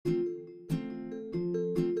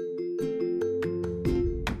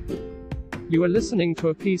You are listening to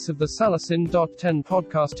a piece of the Salasin.10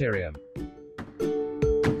 podcasterium.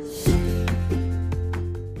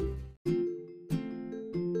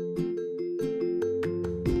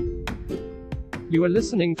 You are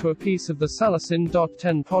listening to a piece of the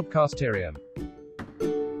Salasin.10 podcasterium.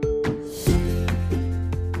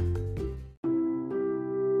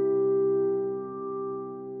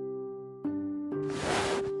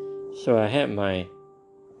 So I had my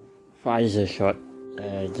Pfizer shot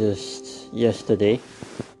just yesterday,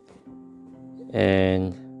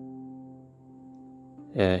 and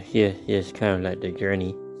here's kind of like the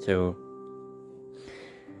journey. So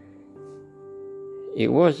it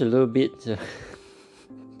was a little bit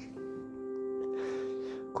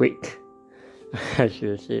quick, I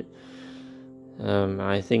should say.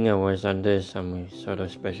 I think I was under some sort of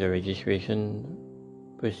special registration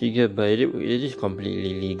procedure, but it is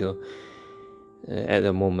completely legal at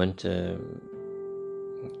the moment.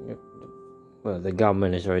 Well, the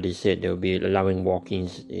government has already said they'll be allowing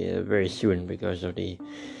walk-ins very soon because of the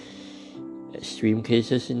extreme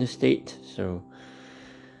cases in the state. So,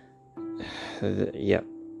 yeah.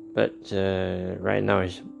 But right now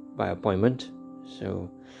it's by appointment.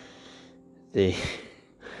 So they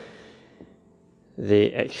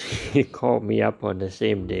actually called me up on the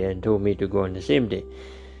same day and told me to go on the same day.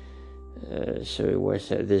 So it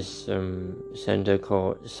was at this center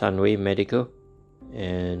called Sunway Medical,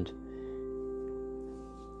 and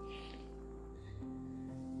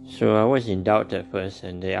so I was in doubt at first,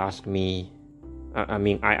 and they asked me,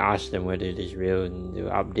 I asked them whether it is real, and they'll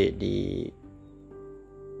update the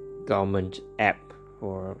government app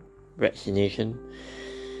for vaccination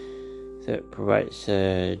that provides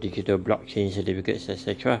digital blockchain certificates,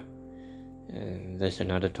 etc. And that's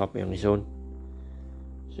another topic on its own.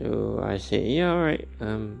 So I said, yeah, alright,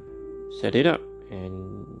 set it up.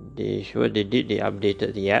 And they did, they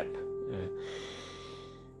updated the app.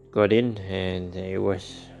 Got in, and it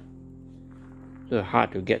was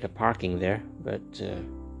hard to get the parking there, but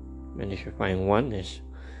managed to find one as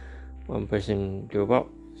one person drove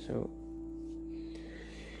out. So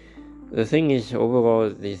the thing is, overall,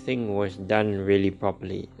 the thing was done really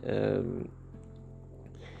properly.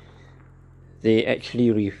 They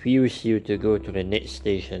actually refuse you to go to the next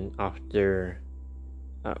station after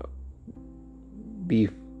they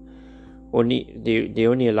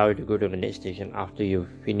only allow you to go to the next station after you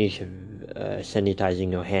finish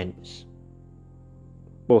sanitizing your hands,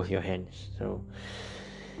 both your hands. So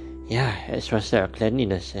yeah, extra set of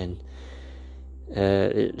cleanliness, and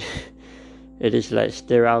it is like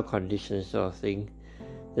sterile conditions sort of thing.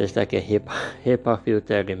 There's like a HEPA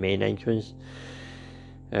filter at the main entrance,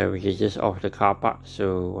 which is just off the car park.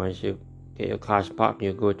 So once you get your cars parked,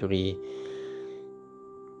 you go to the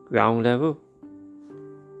ground level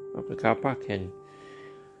of the car park, and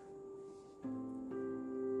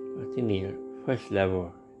I think the first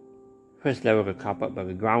level of the car park, but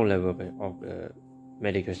the ground level of the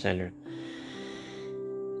medical center.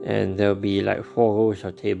 And there'll be like 4 rows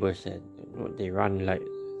of tables, and they run like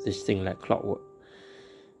this thing like clockwork.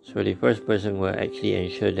 So the first person will actually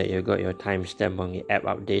ensure that you got your timestamp on the app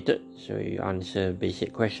updated. So you answer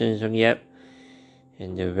basic questions on the app,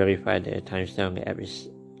 and they'll verify that your timestamp on the app is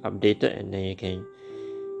updated, and then you can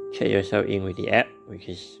check yourself in with the app,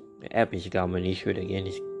 the app is government issued again.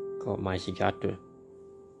 It's called MySejahtera.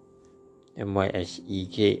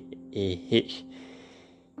 MySejahtera.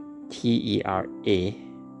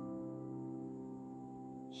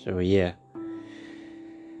 So yeah.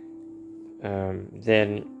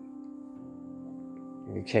 Then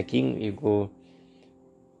you check in, you go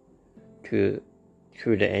through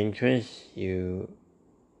the entrance.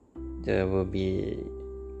 There will be,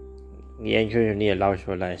 the entrance only allows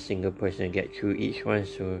for like a single person to get through each one,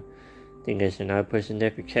 so I think there's another person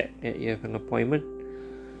there to check that you have an appointment,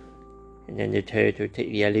 and then they tell you to take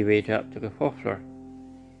the elevator up to the 4th floor.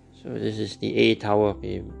 So this is the A tower of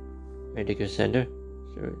the medical center.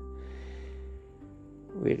 So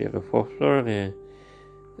we're at the 4th floor, and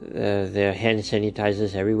there are hand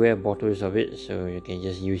sanitizers everywhere, bottles of it, so you can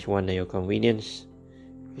just use one at your convenience.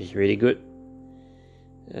 It's really good.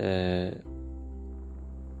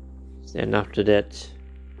 Then after that,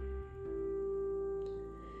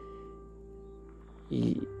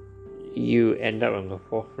 you end up on the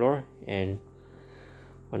 4th floor, and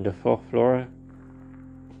on the 4th floor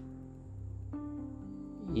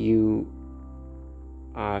you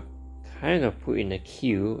are kind of put in a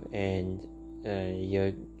queue, and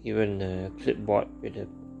you're given a clipboard with a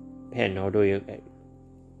pen, although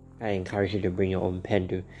I encourage you to bring your own pen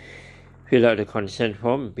to fill out the consent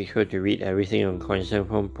form. Be sure to read everything on consent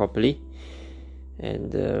form properly.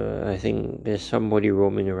 And I think there's somebody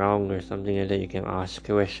roaming around or something like that. You can ask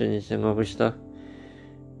questions and all this stuff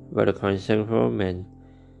about the consent form, and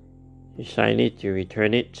you sign it, you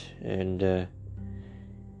return it, and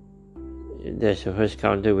there's a first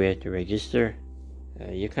counter where you have to register.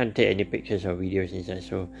 You can't take any pictures or videos inside,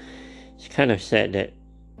 so it's kind of sad that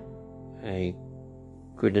I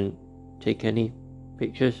couldn't take any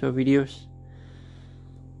pictures or videos.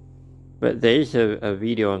 But there is a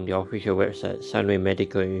video on the official website, Sunway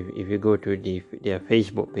Medical. If you go to their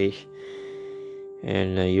Facebook page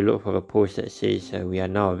and you look for a post that says we are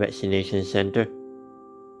now a vaccination center,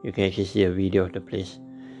 you can actually see a video of the place.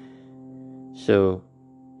 So,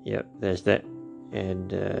 yeah, there's that.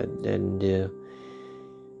 And then they'll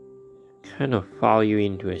kind of file you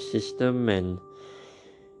into a system, and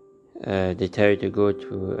they tell you to go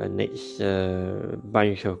to a next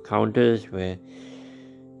bunch of counters where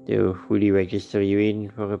they'll fully register you in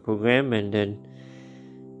for a program, and then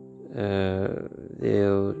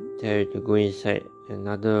they'll tell you to go inside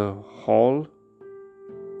another hall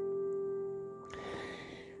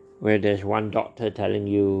where there's one doctor telling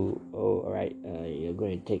you, oh, alright, you're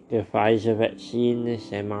going to take the Pfizer vaccine, this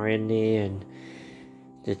mRNA, and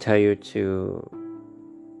they tell you to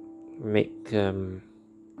make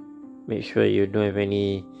sure you don't have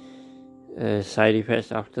any side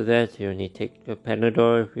effects after that. You only take the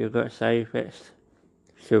Panadol if you've got side effects,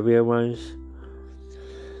 severe ones.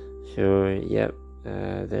 So, yep,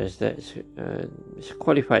 there's that. It's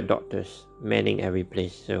qualified doctors manning every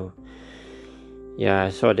place. So, yeah, I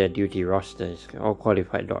saw their duty rosters, all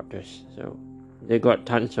qualified doctors. So, they got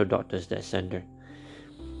tons of doctors, that center.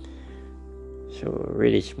 So,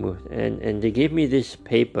 really smooth. And they gave me this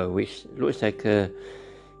paper, which looks like a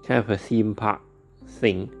kind of a theme park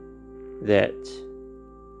thing, that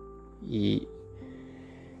you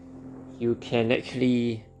can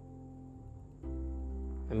actually,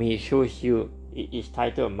 it shows you, it's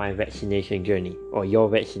titled My Vaccination Journey, or Your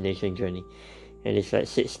Vaccination Journey, and it's like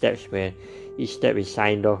 6 steps where each step is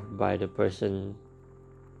signed off by the person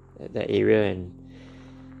at that area. And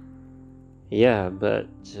yeah, but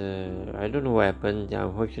I don't know what happened.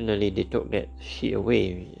 Unfortunately, they took that sheet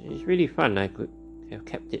away. It's really fun. I could have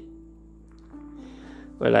kept it.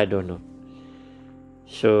 Well, I don't know.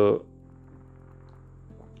 So,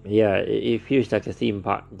 yeah, it feels like a theme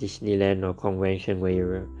park, Disneyland or convention, where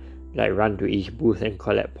you like run to each booth and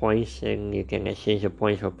collect points, and you can exchange the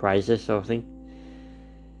points for prizes sort of thing.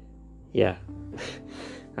 Yeah,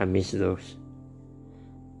 I miss those.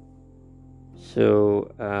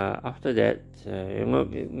 So after that,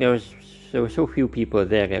 there were so few people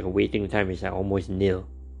there that the waiting time is like almost nil.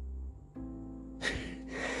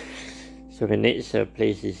 So the next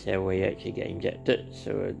place is where you actually get injected.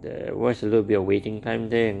 So there was a little bit of waiting time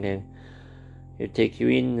there, and then they take you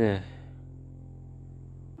in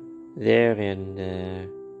there, and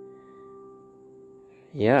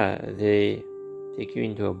they take you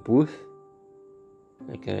into a booth,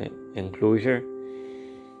 like an enclosure,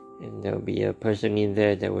 and there'll be a person in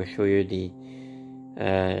there that will show you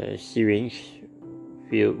the syringe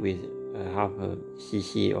filled with half a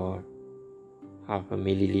cc or half a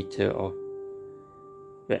milliliter of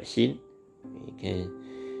vaccine.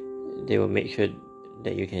 They will make sure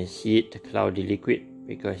that you can see it, the cloudy liquid,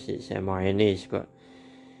 because it's mRNA. It's got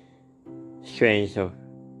strands of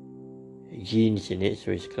genes in it,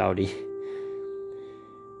 so it's cloudy.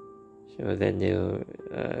 So then they'll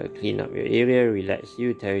clean up your area, relax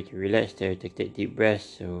you, tell you to relax, tell you to take deep breaths.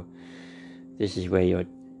 So this is where your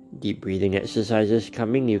deep breathing exercises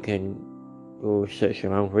coming. You can go search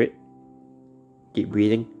around for it. Deep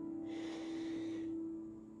breathing.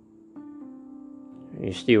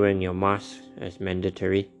 You're still wearing your mask as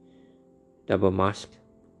mandatory, double mask.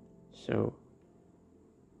 So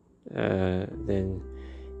then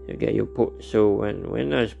you get your put. So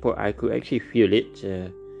when I was put, I could actually feel it. It's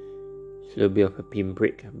a little bit of a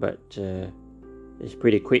pinprick, but it's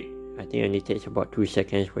pretty quick. I think it only takes about 2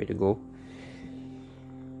 seconds for it to go,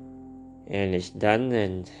 and it's done.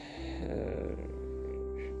 And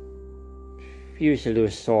feels a little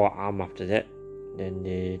sore arm after that. Then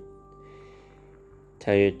they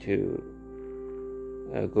tell you to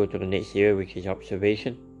go to the next area, which is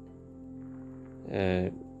observation.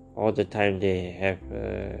 All the time they have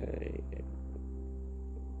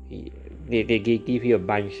they give you a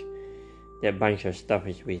bunch. That bunch of stuff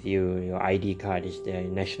is with you. Your ID card is there. Your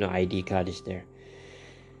national ID card is there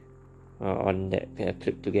on that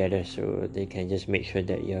clip together, so they can just make sure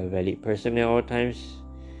that you're a valid person at all times.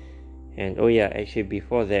 And actually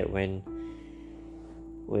before that, when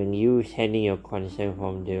you send in your consent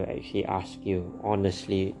form, they'll actually ask you,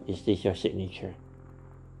 honestly, is this your signature?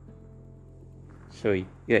 so you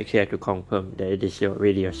actually have to confirm that it is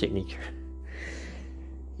really your signature.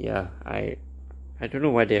 Yeah, I don't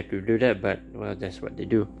know why they have to do that, but well, that's what they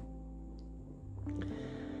do.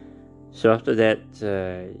 So after that,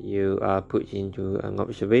 you are put into an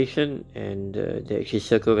observation, and they actually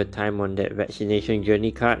circle the time on that vaccination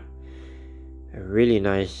journey card. A really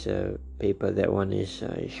nice paper that one is.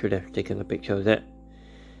 I should have taken a picture of that.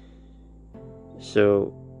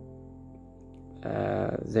 So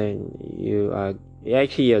then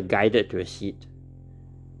you're guided to a seat.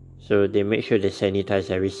 So they make sure they sanitize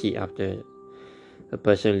every seat after a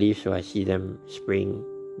person leaves. So I see them spraying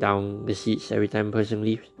down the seats every time a person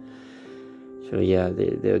leaves. So yeah,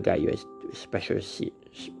 they'll guide you to a special seat,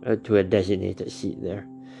 to a designated seat there.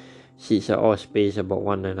 Seats are all spaced about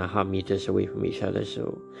 1.5 meters away from each other.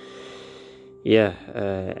 So yeah,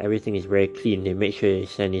 everything is very clean. They make sure you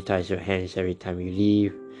sanitize your hands every time you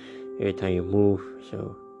leave, every time you move.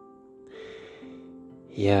 So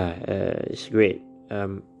yeah, it's great.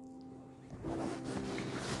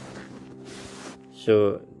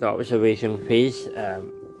 So the observation phase,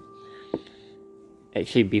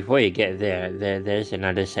 actually before you get there's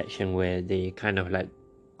another section where they kind of like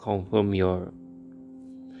confirm your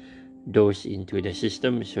dose into the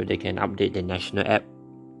system, so they can update the national app,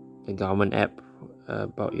 the government app,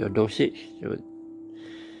 about your dosage. So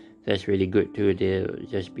that's really good too. They'll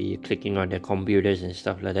just be clicking on their computers and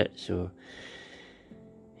stuff like that. So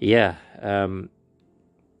yeah,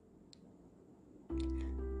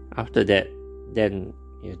 after that, then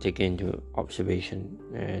you're taken into observation,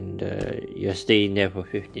 and you're staying there for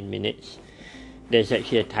 15 minutes. There's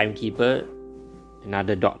actually a timekeeper,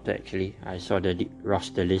 another doctor actually. I saw the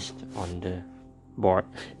roster list on the board.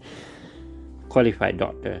 Qualified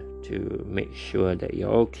doctor to make sure that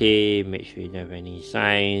you're okay, make sure you don't have any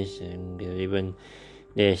signs, and even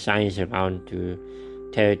there's signs around to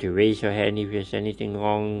tell you to raise your hand if there's anything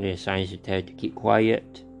wrong. There's signs to tell you to keep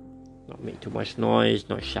quiet, not make too much noise,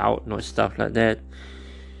 not shout, not stuff like that.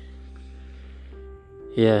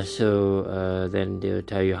 Yeah, so then they'll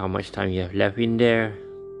tell you how much time you have left in there,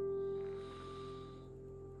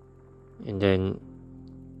 and then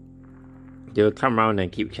they'll come around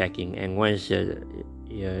and keep checking, and once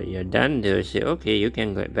you're done, they'll say, okay, you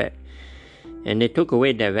can go back. And they took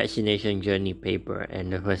away the vaccination journey paper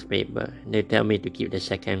and the first paper. They tell me to keep the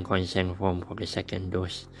second consent form for the second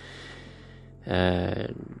dose,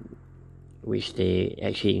 which they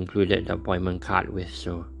actually included the appointment card with.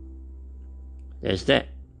 So there's that.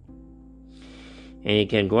 And you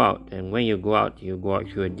can go out, and when you go out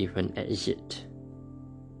through a different exit.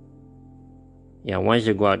 Yeah, once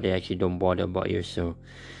you go out, they actually don't bother about you. So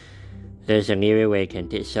there's an area where you can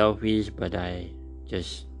take selfies, but I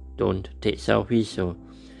just don't take selfies. So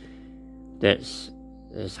that's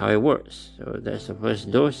how it works. So that's the first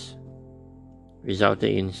dose. Resulted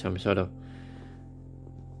in some sort of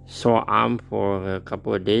sore arm for a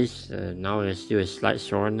couple of days. Now there's still a slight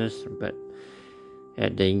soreness, but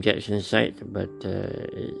at the injection site, but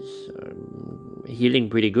it's healing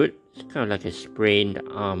pretty good. It's kind of like a sprained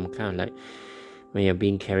arm, kind of like when you're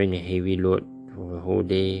being carrying a heavy load for a whole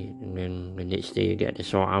day, and then the next day you get the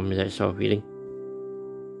sore arm, that sort of feeling.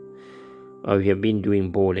 Or if you've been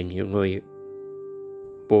doing bowling, you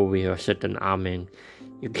bowl with a certain arm and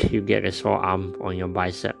you get a sore arm on your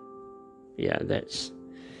bicep. Yeah, that's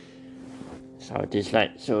how it is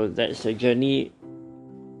like. So that's the journey,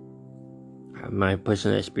 my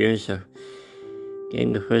personal experience of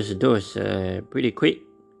getting the first dose. Pretty quick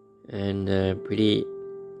and pretty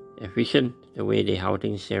efficient, the way how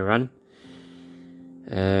things run.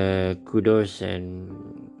 Kudos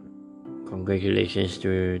and congratulations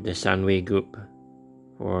to the Sunway Group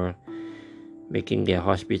for making their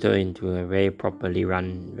hospital into a very properly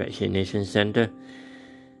run vaccination center.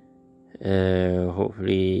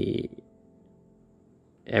 Hopefully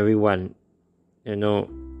everyone,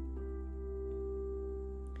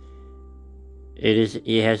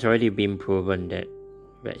 it has already been proven that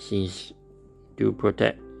vaccines do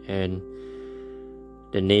protect, and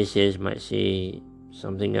the naysayers might say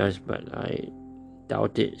something else, but I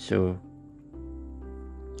doubt it. So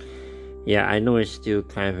yeah, I know it's still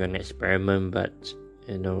kind of an experiment, but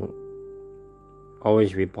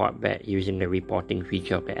always report back using the reporting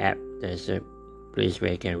feature of the app. There's a place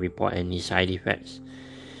where you can report any side effects,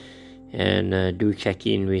 and do check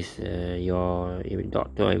in with your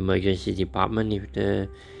doctor or emergency department if the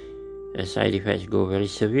side effects go very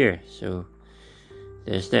severe. So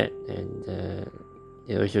there's that. And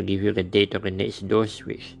they also give you the date of the next dose,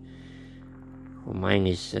 which for mine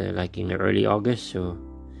is like in the early August. So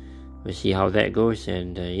we'll see how that goes.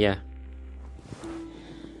 And yeah,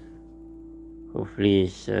 hopefully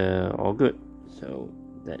it's all good. So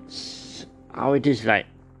that's how it is like.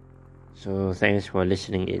 So thanks for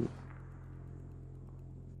listening in.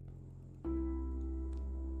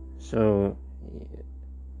 So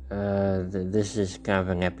this is kind of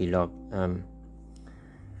an epilogue.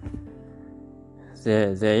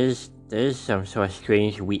 There is some sort of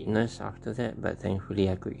strange weakness after that, but thankfully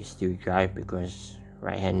I could still drive because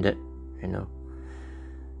right-handed, you know.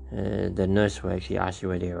 The nurse will actually ask you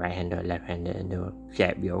whether you're right-handed or left-handed, and they will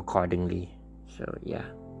jab you accordingly. So yeah,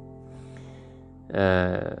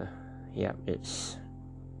 it's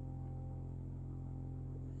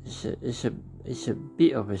a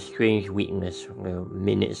bit of a strange weakness.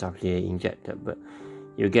 Minutes after you're injected, but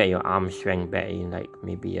you get your arm strength back in like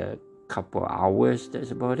maybe a couple hours.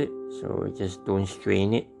 That's about it. So just don't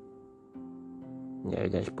strain it. Yeah,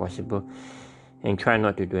 that's possible, and try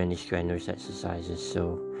not to do any strenuous exercises.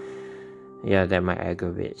 So yeah, that might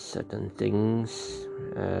aggravate certain things.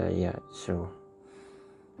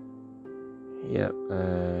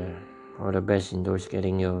 All the best in those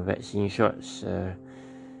getting your vaccine shots.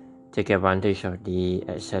 Take advantage of the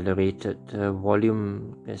accelerated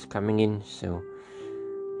volume that's coming in. So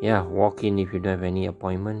yeah, walk in if you don't have any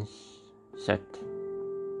appointments set,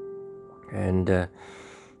 and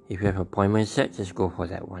if you have appointments set, just go for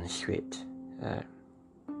that one straight.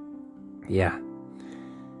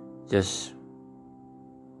 Just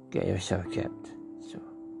get yourself jabbed. So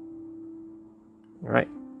alright.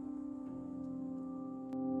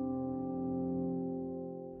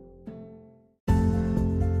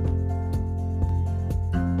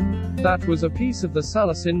 That was a piece of the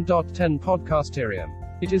Salacin.10 podcasterium.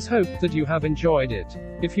 It is hoped that you have enjoyed it.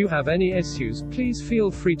 If you have any issues, please feel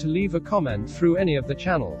free to leave a comment through any of the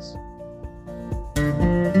channels.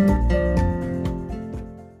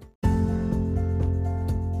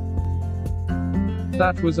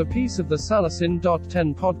 That was a piece of the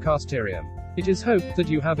Salacin.10 podcasterium. It is hoped that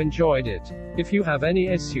you have enjoyed it. If you have any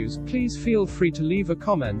issues, please feel free to leave a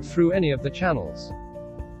comment through any of the channels.